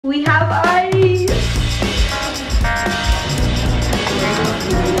We have ice!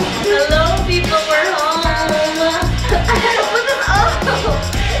 Hello people, we're home! I had to put it up!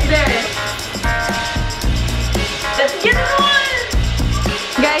 There. Let's get it on!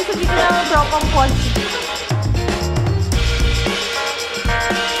 Guys, hindi ko na tropang pods.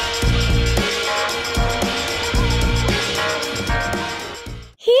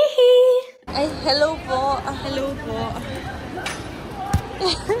 Hee hee! Ay, hello po. Hello po.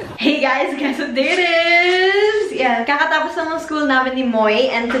 Hey guys, guess what day it is? Yeah, kakatapos lang ng school namin ni Moy,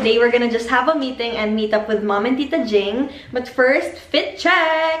 and today we're gonna just have a meeting and meet up with Mom and Tita Jing. But first, fit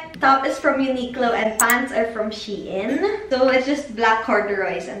check! Top is from Uniqlo and pants are from Shein. So it's just black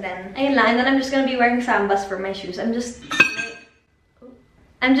corduroys, and then ayun lang. And then I'm just gonna be wearing sambas for my shoes. I'm just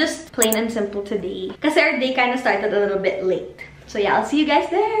plain and simple today. Kasi our day kind of started a little bit late. So yeah, I'll see you guys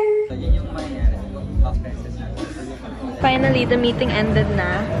there. Finally, the meeting ended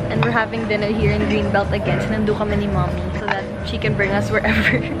na, and we're having dinner here in Greenbelt again. Sinando kami ni Mommy so that she can bring us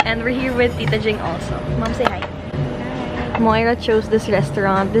wherever. And we're here with Tita Jing also. Mom, say hi. Moira chose this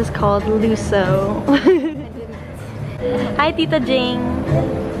restaurant. This is called Luso. Hi, Tita Jing.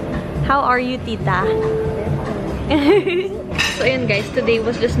 How are you, Tita? So ayun guys, today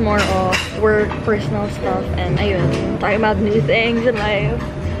was just more of work, personal stuff, and ayun, talking about new things in life.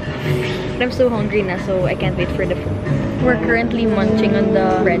 I'm so hungry na, so I can't wait for the food. We're currently munching on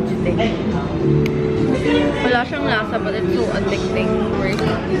the breadstick. Wala siyang lasa, but it's so addicting.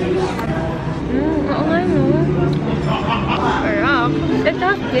 Oo nga, no? It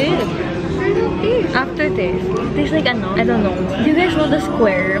has taste. Aftertaste. It tastes like ano? I don't know. Do you guys know the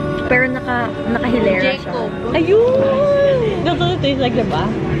square? Pero nakahilera siya. Ayun! That's what it tastes like, diba?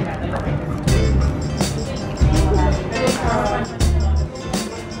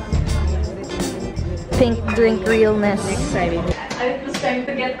 Pink drink realness. Exciting. I was trying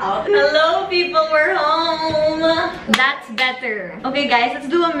to get out. Hello people, we're home. That's better. Okay guys, let's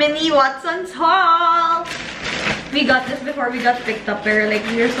do a mini Watson's haul. We got this before we got picked up, pero like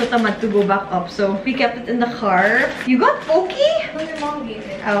we were so tamad to go back up, so we kept it in the car. You got Pokey? No, your mom gave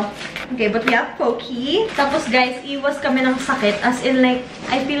it. Oh. Okay, but we have Pokey. Tapos guys, iwas kami ng sakit. As in like,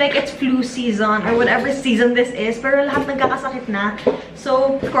 I feel like it's flu season or whatever season this is. Pero lahat nagkakasakit na.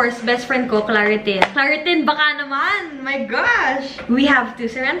 So, of course, best friend ko, Claritin. Claritin, baka naman! My gosh! We have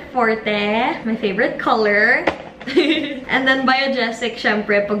Tuceran Forte, my favorite color. And then Biogesic,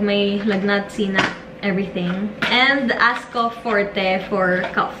 syempre, pag may lagnat, sina, everything. And Asco Forte for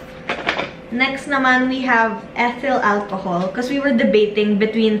cough. Next naman, we have ethyl alcohol because we were debating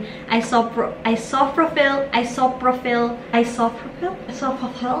between isopropyl.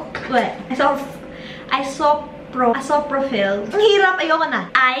 Ang hirap, ayoko na.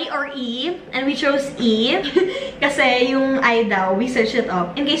 I or E, and we chose E kasi yung I daw, we searched it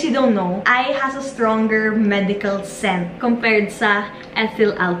up. In case you don't know, I has a stronger medical scent compared sa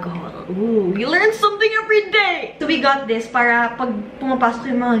ethyl alcohol. Ooh, you learn something every day! So we got this para pag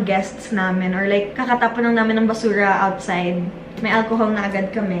pumapasok yung mga guests namin or like kakatapon lang namin ng basura outside, may alcohol na agad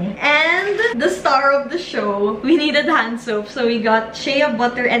kami. And the star of the show, we needed hand soap. So we got shea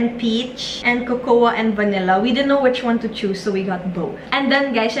butter and peach and cocoa and vanilla. We didn't know which one to choose, so we got both. And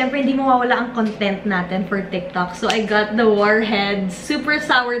then guys, syempre hindi mawawala ang content natin for TikTok. So I got the Warheads Super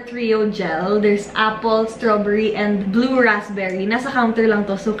Sour Trio Gel. There's apple, strawberry, and blue raspberry. Nasa counter lang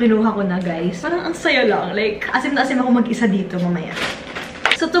to, so kinuha ko na guys. Parang ang saya lang. Like, asim na asim ako mag-isa dito mamaya.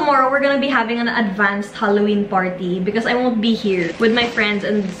 So tomorrow, we're gonna be having an advanced Halloween party because I won't be here with my friends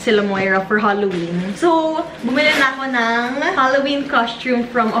and sila Moira for Halloween. So, bumili na ako ng Halloween costume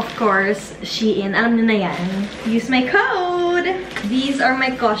from, of course, Shein. Alam niyo na yan. Use my code! These are my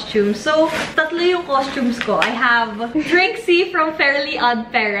costumes. So, tatlo yung costumes ko. I have Trixie from Fairly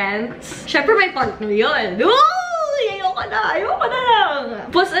Odd Parents. Syempre may partner yun. Ayoko na lang.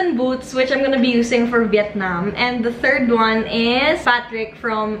 Puss in Boots, which I'm gonna be using for Vietnam. And the third one is Patrick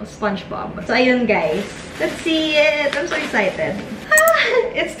from SpongeBob. So, ayun guys. Let's see it. I'm so excited.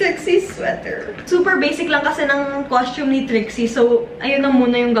 It's Trixie's sweater. Super basic lang kasi ng costume ni Trixie. So, ayun na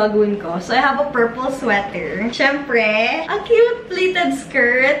muna yung gagawin ko. So, I have a purple sweater. Syempre, a cute pleated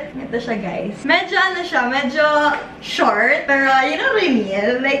skirt. Ito siya, guys. Medyo ano siya, medyo short. Pero, you know what I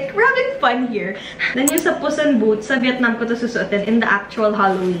mean? Like, we're having fun here. Then yung sa Puss in Boots, sa Vietnam ko to susuotin in the actual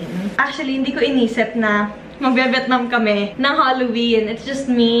Halloween. Actually, hindi ko inisip na magbe-Vietnam kami ng Halloween. It's just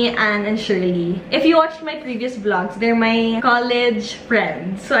me, Anne, and Shirley. If you watched my previous vlogs, they're my college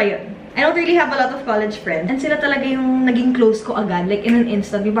friends. So, ayun. I don't really have a lot of college friends. And sila talaga yung naging close ko agad. Like, in an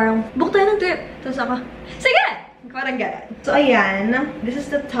instant. Yung parang, book tayo ng trip. Tapos ako, sige! Parang ganun. So, ayan. This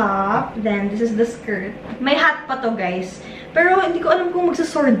is the top. Then, this is the skirt. May hat pa to, guys. Pero hindi ko alam kung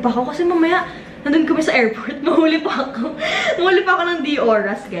magsasword pa ako kasi mamaya nandun kami sa airport. Mahuli pa ako. Mahuli pa ako ng di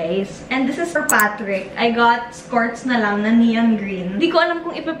oras, guys. And this is for Patrick. I got skirts na lang na neon green. Hindi ko alam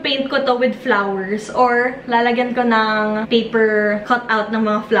kung ipapaint ko to with flowers or lalagyan ko ng paper cutout ng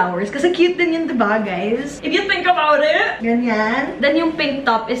mga flowers. Kasi cute din yun, diba, guys? If you think about it! Ganyan. Then yung pink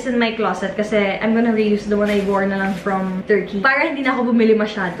top is in my closet kasi I'm gonna reuse the one I wore na lang from Turkey. Para hindi na ako bumili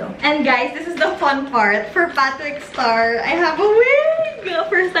masyado. And guys, this is the fun part. For Patrick's star, I have a wig!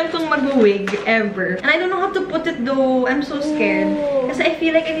 First time kong mag-wig ever. And I don't know how to put it though. I'm so scared. Kasi I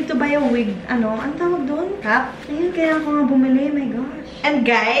feel like I need to buy a wig. Ano? Ang tawag doon? Cap? Ayun, kaya ako nga bumili. My gosh. And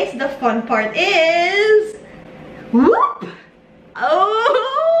guys, the fun part is... Whoop! Oh!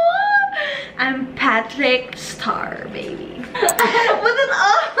 I'm Patrick Star, baby. Put it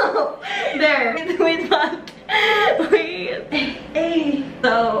up! There. Wait, Pat. Wait. Hey.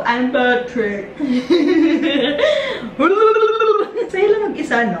 So, I'm Patrick. Sa'yo lang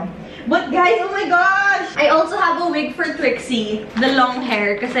mag-isa, no? But guys, oh my gosh! I also have a wig for Trixie. The long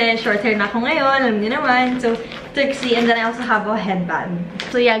hair. Kasi short hair na ako ngayon. Alam niyo naman. So, Trixie. And then I also have a headband.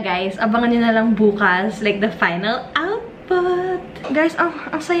 So yeah, guys. Abangan niyo na lang bukas. Like, the final output. Guys,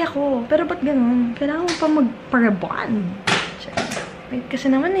 ang saya ko. Pero ba't ganun? Kailangan mo pa magparabon. Wait, kasi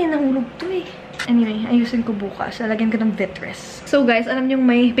naman nahulog to eh. Anyway, ayusin ko bukas. Lalagyan ko ng Vitress. So guys, alam niyo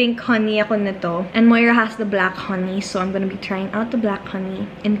may pink honey ako nito. And Moira has the black honey. So I'm gonna be trying out the black honey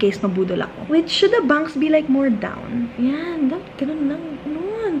in case mabudol ako. Wait, should the bangs be like more down? Yan, dapat ganun lang.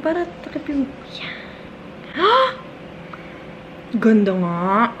 Ganun, para takip yung... Yan. Ganda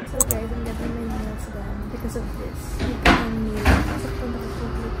nga. So guys, I'm getting my nails done because of this.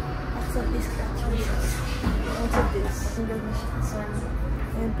 Except these scratches. Also this. Ang ganda siya. So,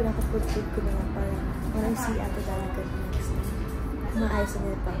 and pinaka-put-put ko na lang para when I see ate dalagan next time. Maayos na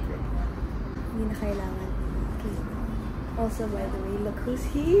yung pamper. Hindi na kailangan. Okay. Also, by the way, look who's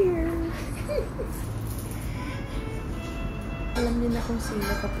here! Alam niyo na kung sino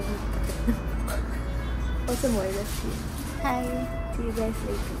kapag nagkakit na mukha. Also, Moira's here. Hi! See you guys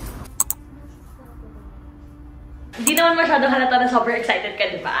later. Hindi naman masyado halata na super excited ka,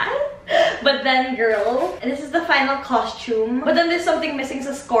 diba? But then, girl, this is the final costume. But then there's something missing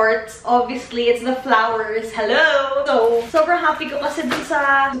sa skirts. Obviously, it's the flowers. Hello! So, sobrang happy ko kasi dun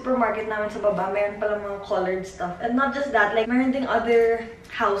sa supermarket namin sa baba, meron palang mga colored stuff. And not just that, like, meron ding other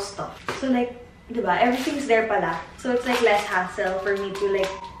house stuff. So, like, diba? Everything's there pala. So, it's like less hassle for me to,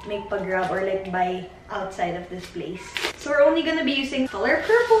 like, make pag-grab or, like, buy outside of this place. So we're only gonna be using color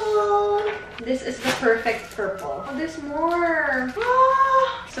purple. This is the perfect purple. Oh, there's more.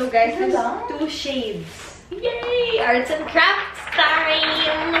 Ah! So guys, there's 2 shades. Yay! Arts and crafts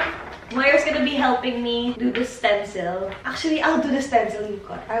time! Moira's gonna be helping me do the stencil. Actually, I'll do the stencil, you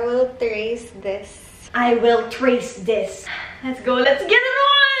got. I will trace this. I will trace this. Let's go, let's get it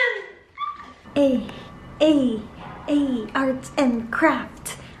on! Arts and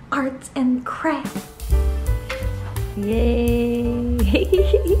craft. Arts and craft. Yay!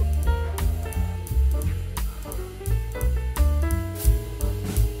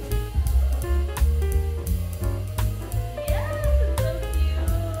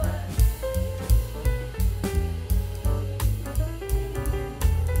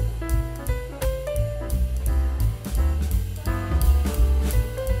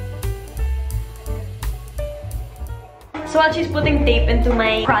 So while she's putting tape into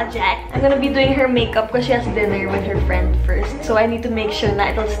my project, I'm gonna be doing her makeup because she has dinner with her friend first. So I need to make sure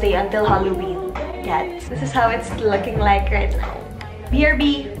that it'll stay until Halloween. Yes, this is how it's looking like right now.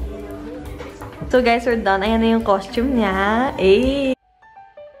 BRB! So guys, we're done. Ayan na yung costume niya. Eh!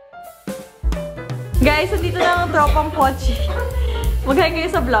 Guys, nandito na ang tropang pochi. Mag-hi kayo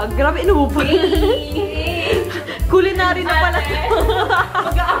sa vlog. Grabe, inuupan. Culinary na pala.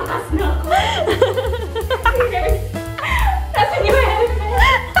 Mag-aakas na ako. Nasaan yung head?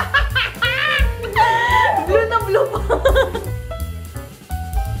 Blue na blue pa.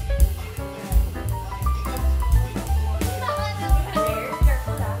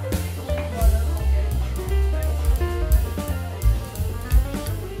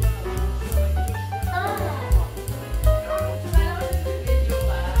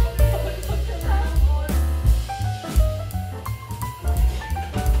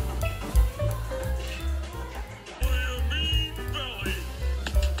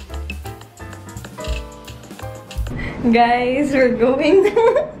 Guys, we're going.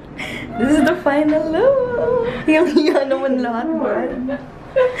 This is the final look. Yung hiya naman lahat, man.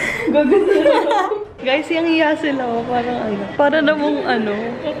 Guys, yung hiya sila. Parang ano. Para namang ano.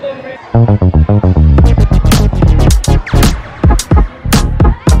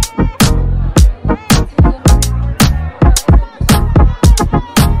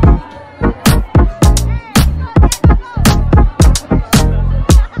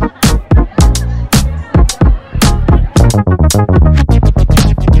 Bye!